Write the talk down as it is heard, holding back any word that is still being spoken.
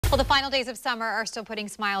Well, the final days of summer are still putting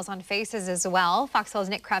smiles on faces as well. Fox 12's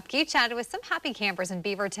Nick Krupke chatted with some happy campers in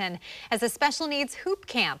Beaverton as the special needs hoop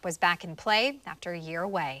camp was back in play after a year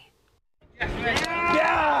away.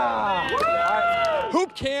 Yeah!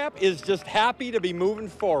 Hoop camp is just happy to be moving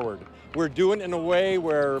forward. We're doing it in a way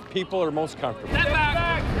where people are most comfortable. Get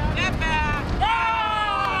back! Get back!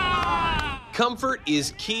 Ah! Comfort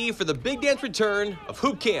is key for the big dance return of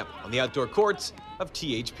hoop camp on the outdoor courts of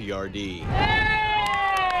THPRD.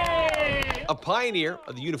 A pioneer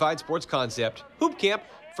of the unified sports concept, hoop camp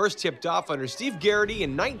first tipped off under Steve Garrity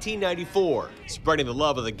in 1994, spreading the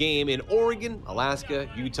love of the game in Oregon, Alaska,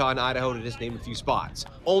 Utah, and Idaho, to just name a few spots,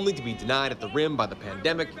 only to be denied at the rim by the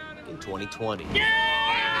pandemic in 2020.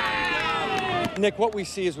 Nick, what we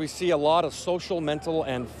see is a lot of social, mental,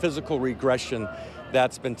 and physical regression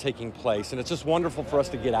that's been taking place. And it's just wonderful for us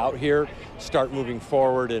to get out here, start moving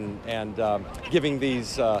forward, and giving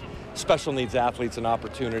these special needs athletes an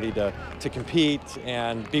opportunity to compete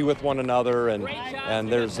and be with one another. And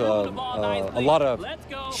there's a lot of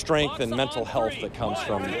strength and mental health that comes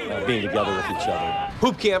from being together with each other.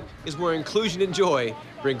 Hoop camp is where inclusion and joy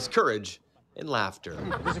brings courage and laughter.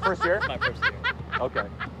 This is your first year? My first year. Okay.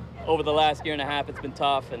 Over the last year and a half, it's been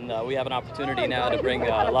tough, and we have an opportunity now to bring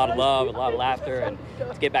a lot of love, a lot of laughter, and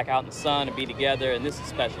to get back out in the sun and be together, and this is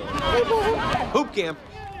special. Hoop camp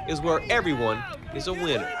is where everyone is a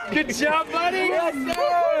winner. Good job, buddy! Yes,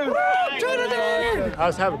 sir! I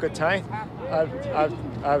was having a good time. I've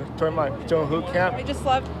doing hoop camp. I just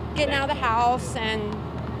love getting out of the house and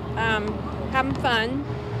having fun.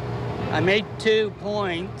 I made 2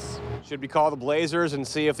 points. Should we call the Blazers and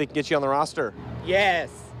see if they can get you on the roster?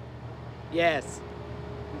 Yes. Yes.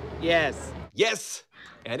 Yes. Yes,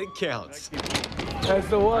 and it counts. That's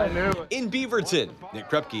the one. In Beaverton, Nick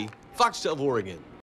Krupke, Fox 12 Oregon.